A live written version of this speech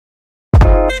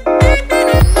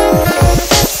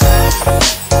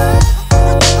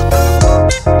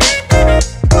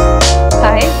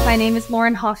is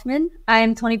Lauren Hoffman. I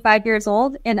am 25 years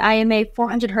old, and I am a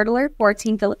 400 hurdler for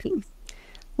Team Philippines.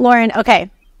 Lauren, okay,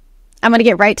 I'm going to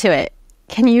get right to it.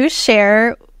 Can you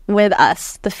share with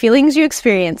us the feelings you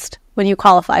experienced when you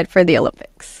qualified for the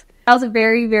Olympics? That was a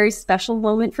very, very special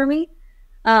moment for me.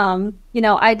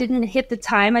 I didn't hit the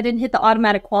time. I didn't hit the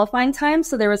automatic qualifying time,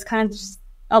 so there was kind of just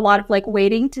a lot of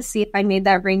waiting to see if I made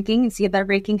that ranking and see if that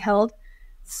ranking held.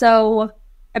 So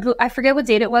I forget what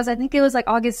date it was. I think it was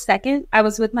August 2nd. I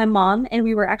was with my mom, and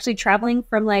we were actually traveling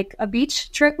from a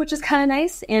beach trip, which is kind of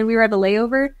nice. And we were at a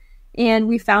layover, and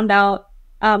we found out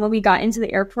when we got into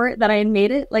the airport that I had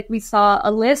made it. We saw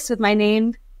a list with my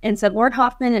name and said Lauren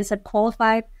Hoffman, and it said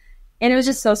qualified. And it was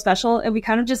just so special. And we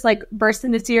kind of just burst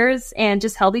into tears and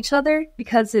just held each other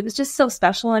because it was just so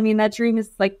special. I mean, that dream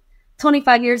is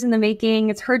 25 years in the making.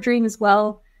 It's her dream as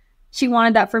well. She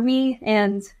wanted that for me.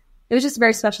 And it was just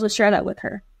very special to share that with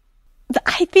her.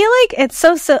 I feel like it's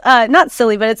so, not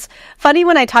silly, but it's funny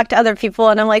when I talk to other people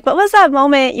and I'm like, what was that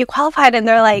moment you qualified? And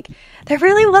they're like, there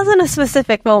really wasn't a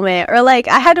specific moment. Or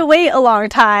I had to wait a long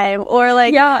time. Or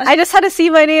yeah. I just had to see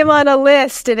my name on a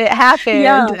list and it happened.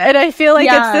 Yeah. And I feel like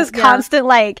it's this constant,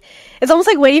 it's almost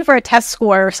like waiting for a test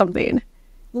score or something.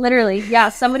 Literally. Yeah.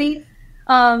 Somebody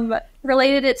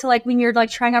related it to when you're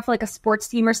trying out for a sports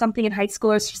team or something in high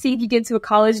school, or see if you get to a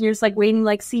college and you're just waiting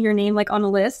see your name on a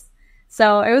list.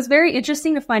 So it was very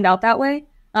interesting to find out that way.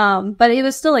 But it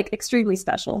was still extremely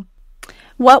special.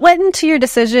 What went into your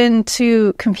decision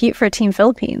to compete for Team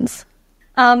Philippines?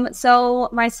 So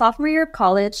my sophomore year of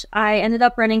college, I ended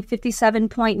up running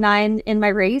 57.9 in my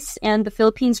race, and the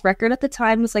Philippines record at the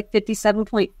time was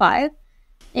 57.5.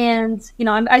 And,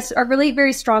 I relate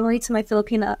very strongly to my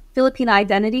Philippine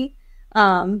identity.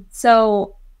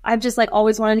 So I've just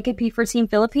always wanted to compete for Team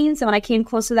Philippines. And when I came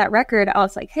close to that record, I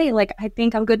was hey, I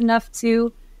think I'm good enough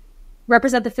to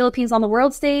represent the Philippines on the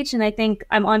world stage. And I think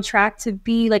I'm on track to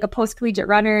be a post-collegiate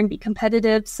runner and be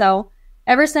competitive. So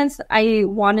ever since I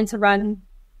wanted to run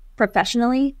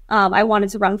professionally, I wanted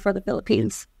to run for the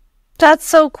Philippines. That's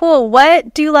so cool.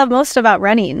 What do you love most about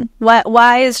running?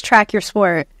 Why is track your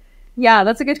sport? Yeah,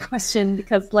 that's a good question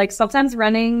because sometimes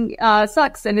running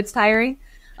sucks and it's tiring.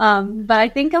 But I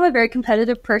think I'm a very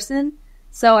competitive person.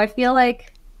 So I feel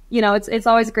it's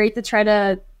always great to try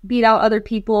to beat out other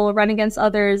people, run against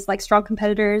others, strong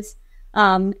competitors.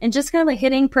 And just kind of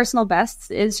hitting personal bests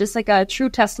is just a true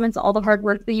testament to all the hard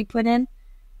work that you put in.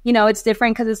 It's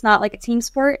different because it's not a team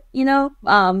sport,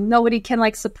 nobody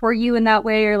can support you in that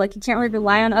way, or you can't really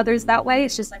rely on others that way.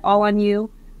 It's just all on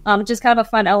you. Just kind of a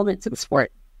fun element to the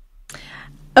sport.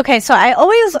 Okay, so I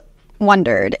always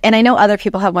wondered, and I know other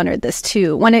people have wondered this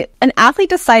too, when an athlete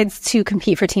decides to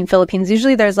compete for Team Philippines,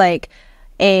 usually there's a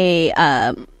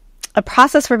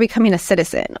process for becoming a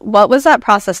citizen. What was that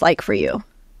process like for you?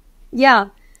 Yeah,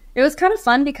 it was kind of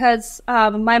fun because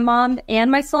my mom and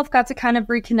myself got to kind of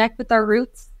reconnect with our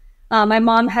roots. My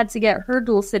mom had to get her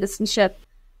dual citizenship,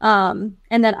 and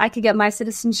then I could get my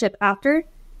citizenship after.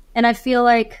 And I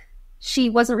feel she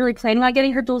wasn't really planning on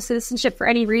getting her dual citizenship for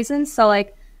any reason. So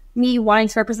me wanting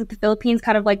to represent the Philippines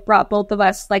kind of brought both of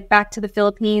us back to the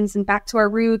Philippines and back to our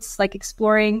roots,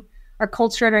 exploring our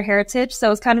culture and our heritage. So it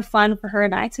was kind of fun for her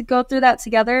and I to go through that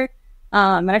together.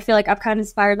 And I feel I've kind of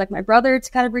inspired my brother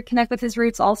to kind of reconnect with his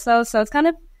roots also. So it's kind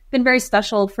of been very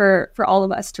special for all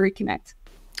of us to reconnect.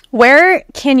 Where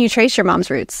can you trace your mom's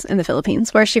roots in the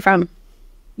Philippines? Where is she from?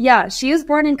 Yeah, she was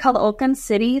born in Caloocan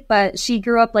City, but she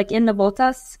grew up in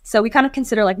Navotas. So we kind of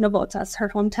consider Navotas her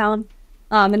hometown.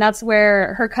 And that's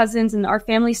where her cousins and our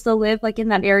family still live, in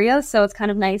that area. So it's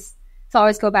kind of nice to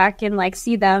always go back and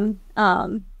see them.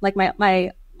 My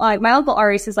uncle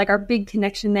Aris is our big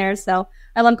connection there. So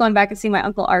I love going back and seeing my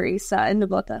uncle Aris in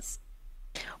Navotas.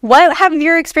 What have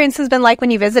your experiences been like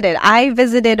when you visited? I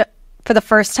visited for the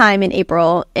first time in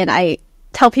April, and I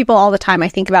tell people all the time, I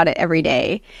think about it every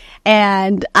day.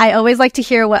 And I always like to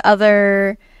hear what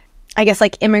other, I guess,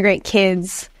 immigrant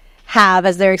kids have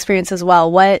as their experience as well.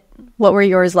 What were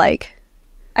yours like?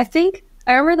 I think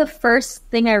I remember the first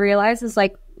thing I realized is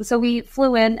so we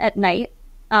flew in at night.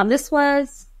 This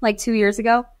was 2 years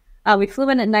ago. We flew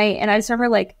in at night, and I just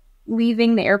remember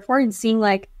leaving the airport and seeing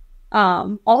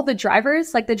all the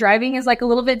drivers. The driving is a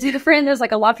little bit different. There's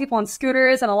a lot of people on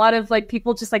scooters and a lot of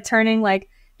people just turning.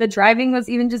 The driving was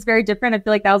even just very different. I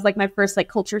feel that was my first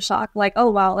culture shock. Oh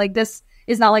wow, this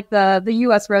is not the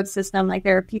U.S. road system.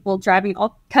 There are people driving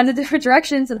all kinds of different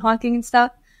directions and honking and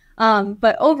stuff.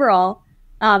 But overall,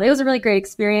 it was a really great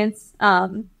experience.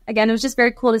 Again, it was just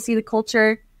very cool to see the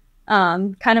culture,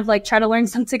 kind of try to learn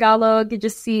some Tagalog and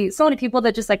just see so many people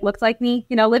that just looked like me.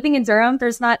 Living in Durham,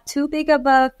 there's not too big of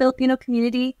a Filipino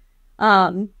community.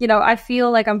 I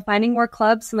feel like I'm finding more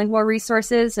clubs and like more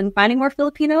resources and finding more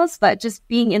Filipinos, but just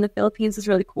being in the Philippines is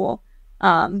really cool.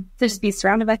 To just be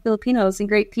surrounded by Filipinos and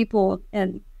great people.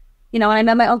 And, when I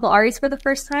met my Uncle Aries for the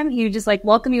first time, he would just like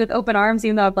welcome me with open arms,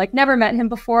 even though I've like never met him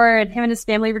before, and him and his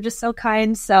family were just so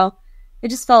kind. So it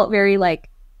just felt very like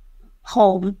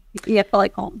home. Yeah, it felt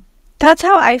like home. That's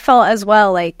how I felt as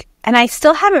well. Like, and I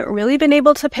still haven't really been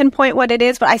able to pinpoint what it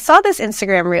is, but I saw this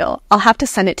Instagram reel. I'll have to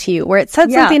send it to you, where it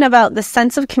said something about the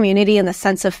sense of community and the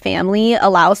sense of family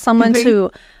allows someone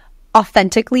to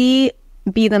authentically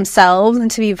be themselves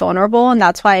and to be vulnerable. And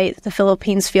that's why the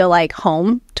Philippines feel like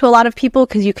home to a lot of people,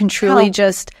 because you can truly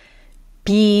just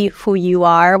be who you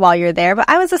are while you're there. But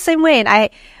I was the same way, and I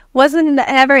wasn't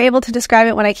ever able to describe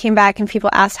it when I came back and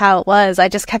people asked how it was. I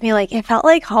just kept being like, it felt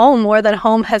like home more than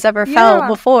home has ever felt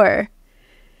before.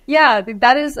 Yeah,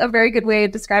 that is a very good way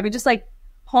of describing just like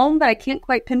home, but I can't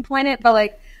quite pinpoint it. But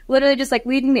like literally just like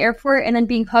leaving the airport and then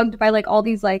being hugged by like all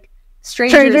these like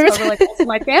strangers that were like also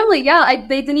my family. Yeah,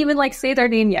 they didn't even like say their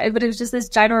name yet, but it was just this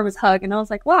ginormous hug, and I was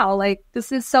like, wow, like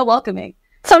this is so welcoming.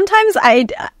 Sometimes I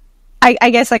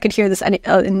guess I could hear this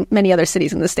in many other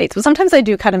cities in the States, but sometimes I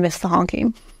do kind of miss the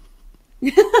honking.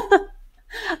 The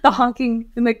honking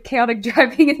and the chaotic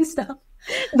driving and stuff.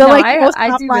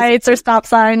 Stop lights or stop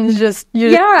signs.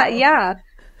 Yeah.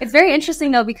 It's very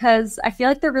interesting though, because I feel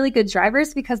like they're really good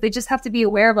drivers because they just have to be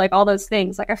aware of like all those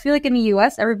things. Like I feel like in the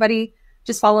US, everybody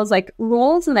just follows like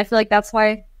rules, and I feel like that's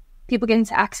why people get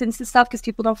into accidents and stuff, because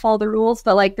people don't follow the rules.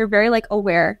 But like they're very like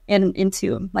aware and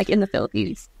into them, like in the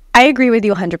Philippines. I agree with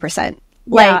you 100%.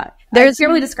 Like there's can't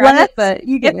really describe it, but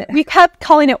you get it. We kept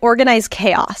calling it organized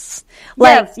chaos.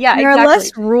 Like there are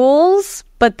less rules,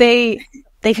 but they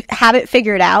have it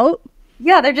figured out.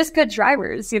 Yeah, they're just good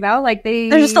drivers, like they're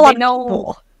just a lot of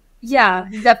people. Yeah,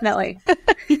 definitely.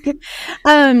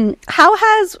 How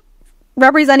has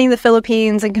representing the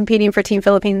Philippines and competing for Team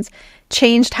Philippines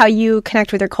changed how you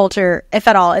connect with your culture, if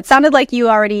at all? It sounded like you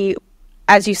already,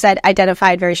 as you said,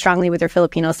 identified very strongly with your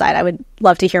Filipino side. I would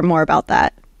love to hear more about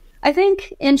that. I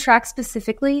think in track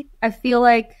specifically, I feel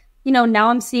like, now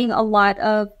I'm seeing a lot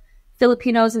of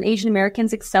Filipinos and Asian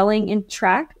Americans excelling in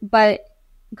track, but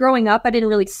growing up, I didn't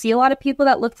really see a lot of people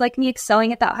that looked like me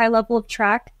excelling at that high level of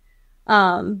track.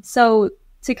 So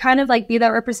to kind of like be that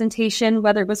representation,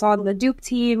 whether it was on the Duke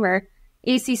team or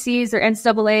ACCs or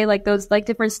NCAA, like those like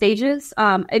different stages,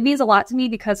 it means a lot to me,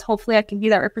 because hopefully I can be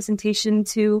that representation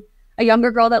to a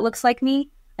younger girl that looks like me.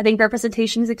 I think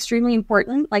representation is extremely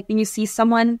important. Like when you see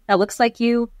someone that looks like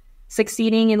you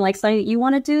succeeding in like something that you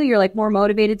want to do, you're like more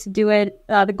motivated to do it.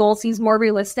 The goal seems more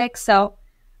realistic. So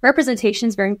representation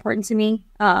is very important to me.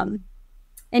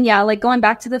 And yeah, like going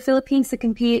back to the Philippines to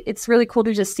compete, it's really cool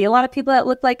to just see a lot of people that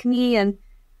look like me, and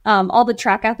all the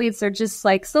track athletes are just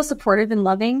like so supportive and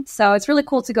loving. So it's really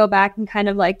cool to go back and kind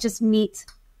of like just meet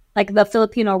like the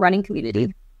Filipino running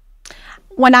community.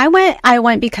 When I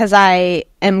went because I'm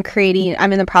in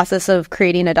the process of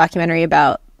creating a documentary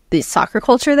about the soccer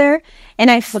culture there. And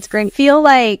I feel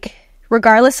like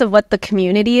regardless of what the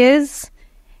community is,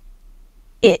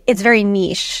 it's very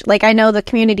niche. Like I know the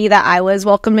community that I was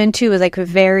welcomed into was like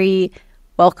very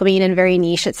welcoming and very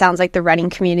niche. It sounds like the running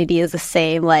community is the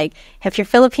same. Like if you're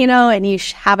Filipino and you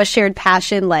have a shared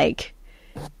passion, like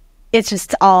it's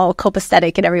just all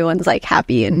copacetic and everyone's like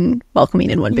happy and welcoming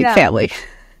in one big family.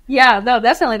 Yeah, no,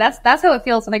 definitely. That's how it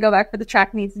feels when I go back for the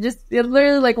track meets. It's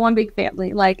literally like one big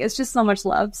family. Like it's just so much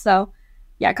love. So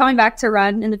yeah, coming back to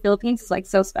run in the Philippines is like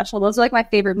so special. Those are like my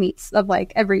favorite meets of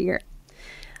like every year.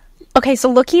 Okay, so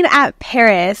looking at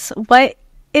Paris, what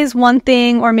is one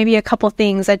thing or maybe a couple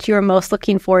things that you are most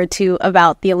looking forward to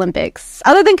about the Olympics,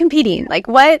 other than competing? Like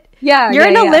what? You're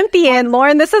an Olympian,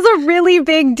 Lauren. This is a really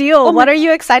big deal. What are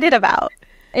you excited about?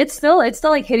 It's still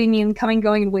like hitting me and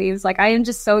going in waves. Like I am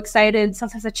just so excited.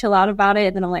 Sometimes I chill out about it,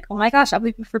 and then I'm like, oh my gosh, I'm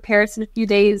leaving for Paris in a few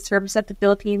days to represent the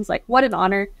Philippines. Like what an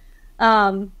honor.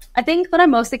 I think what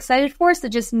I'm most excited for is to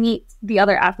just meet the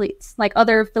other athletes, like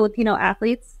other Filipino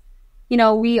athletes.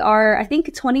 We are, I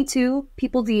think, 22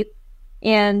 people deep,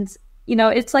 and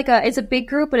it's a big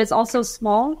group, but it's also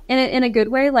small in a good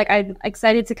way. Like I'm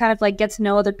excited to kind of like get to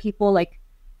know other people like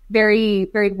very,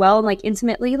 very well and like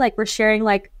intimately. Like we're sharing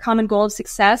like common goal of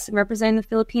success and representing the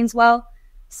Philippines well.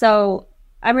 So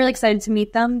I'm really excited to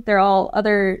meet them. They're all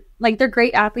they're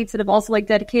great athletes that have also like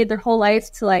dedicated their whole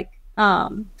life to like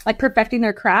perfecting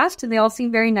their craft, and they all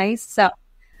seem very nice. So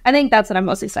I think that's what I'm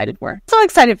most excited for. So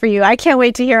excited for you. I can't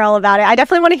wait to hear all about it. I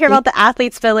definitely want to hear about the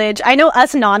Athletes Village. I know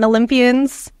us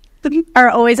non-Olympians are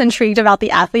always intrigued about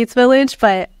the Athletes Village,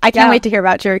 but I can't wait to hear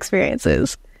about your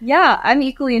experiences. Yeah, I'm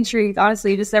equally intrigued,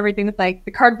 honestly. Just everything with like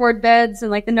the cardboard beds and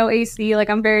like the no AC. Like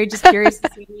I'm very just curious to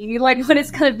see like what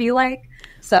it's gonna be like.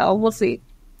 So we'll see.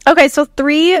 Okay, so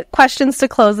 3 questions to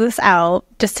close this out,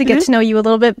 just to get to know you a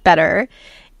little bit better.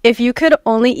 If you could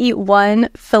only eat one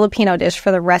Filipino dish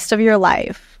for the rest of your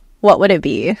life, what would it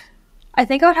be? I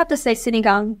think I would have to say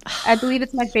sinigang. I believe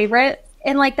it's my favorite.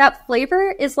 And like that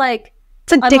flavor is like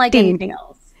It's addicting. unlike anything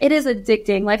else. It is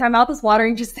addicting. Like my mouth is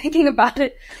watering just thinking about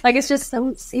it. Like it's just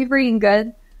so savory and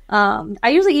good. I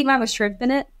usually eat mine with shrimp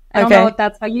in it. I don't know if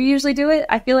that's how you usually do it.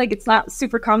 I feel like it's not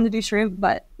super common to do shrimp,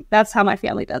 but that's how my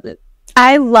family does it.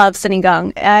 I love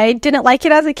sinigang. I didn't like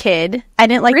it as a kid. I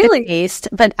didn't like the taste,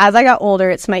 but as I got older,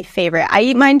 it's my favorite. I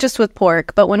eat mine just with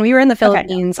pork, but when we were in the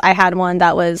Philippines, I had one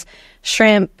that was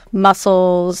shrimp,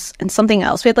 mussels, and something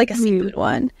else. We had like a seafood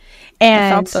one.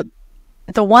 And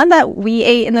the one that we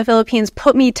ate in the Philippines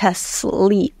put me to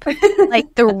sleep.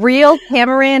 Like the real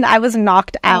tamarind, I was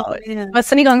knocked out. But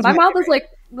sinigang's my mouth was like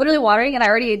literally watering and I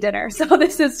already ate dinner. So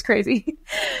this is crazy.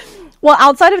 Well,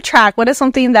 outside of track, what is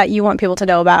something that you want people to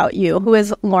know about you? Who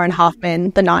is Lauren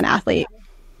Hoffman, the non-athlete?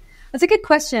 That's a good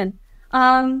question.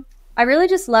 I really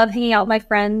just love hanging out with my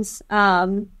friends.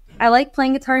 I like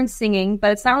playing guitar and singing,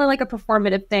 but it's not really like a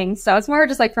performative thing. So it's more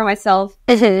just like for myself.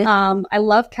 I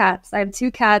love cats. I have 2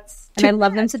 cats and I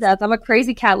love them to death. I'm a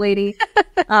crazy cat lady.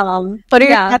 What are your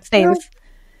cats' names?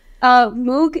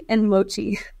 Moog and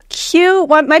Mochi. Cute.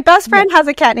 My best friend has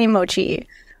a cat named Mochi.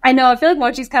 I know. I feel like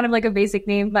Mochi's kind of like a basic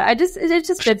name, but it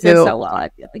just fits in so well. I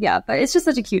feel. Yeah, but it's just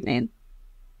such a cute name.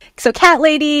 So, cat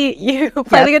lady, you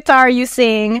play the guitar, you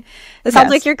sing. It sounds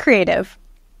like you're creative.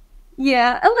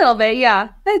 Yeah, a little bit. Yeah,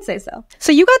 I'd say so.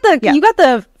 So you got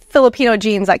the Filipino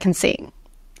genes that can sing.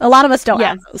 A lot of us don't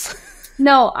have those.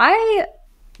 No,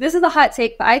 this is a hot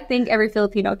take, but I think every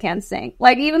Filipino can sing.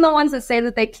 Like even the ones that say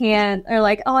that they can't are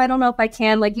like, oh, I don't know if I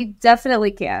can. Like you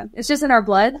definitely can. It's just in our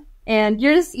blood. And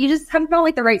you just haven't found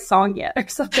like the right song yet or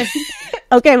something.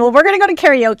 Okay, well, we're going to go to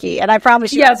karaoke, and I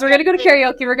promise you. Yes, we're going to go to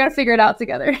karaoke. We're going to figure it out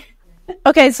together.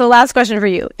 Okay, so last question for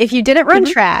you. If you didn't run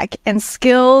track and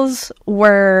skills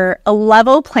were a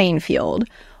level playing field,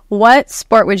 what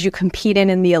sport would you compete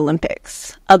in the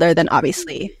Olympics, other than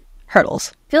obviously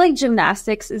hurdles? I feel like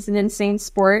gymnastics is an insane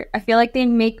sport. I feel like they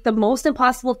make the most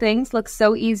impossible things look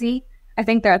so easy. I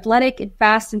think they're athletic and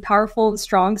fast and powerful and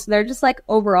strong. So they're just like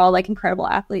overall like incredible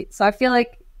athletes. So I feel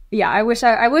like, yeah, I wish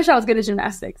I was good at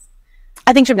gymnastics.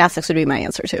 I think gymnastics would be my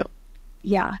answer too.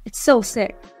 Yeah, it's so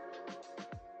sick.